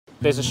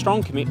There's a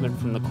strong commitment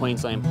from the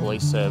Queensland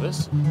Police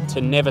Service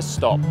to never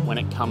stop when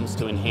it comes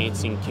to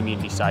enhancing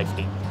community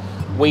safety.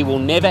 We will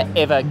never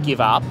ever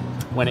give up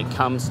when it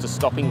comes to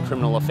stopping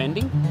criminal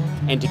offending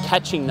and to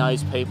catching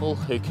those people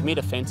who commit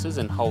offences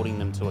and holding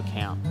them to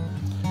account.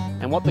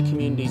 And what the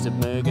communities of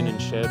Murgon and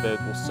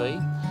Cherbourg will see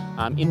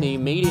in the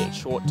immediate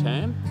short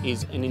term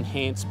is an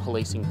enhanced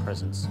policing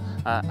presence,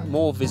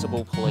 more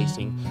visible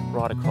policing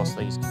right across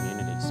these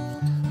communities.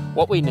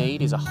 What we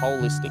need is a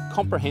holistic,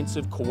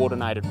 comprehensive,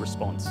 coordinated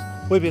response.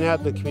 We've been out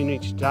in the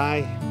community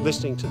today,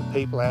 listening to the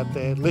people out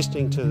there,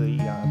 listening to the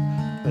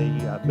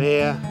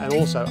Mayor and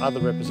also other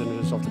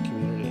representatives of the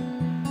community.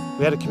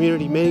 We had a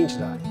community meeting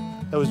today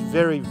that was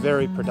very,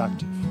 very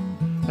productive.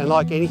 And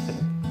like anything,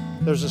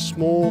 there's a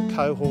small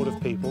cohort of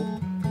people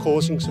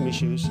causing some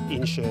issues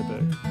in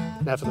Cherbourg.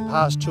 Now, for the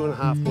past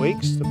 2.5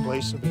 weeks, the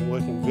police have been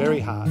working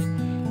very hard,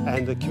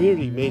 and the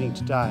community meeting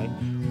today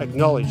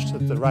acknowledged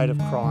that the rate of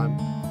crime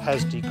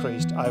has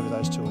decreased over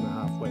those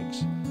 2.5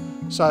 weeks.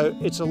 So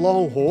it's a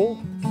long haul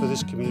for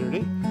this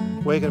community.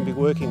 We're going to be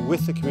working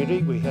with the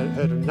community. We heard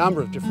a number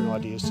of different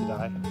ideas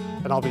today,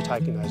 and I'll be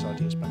taking those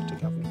ideas back to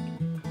government.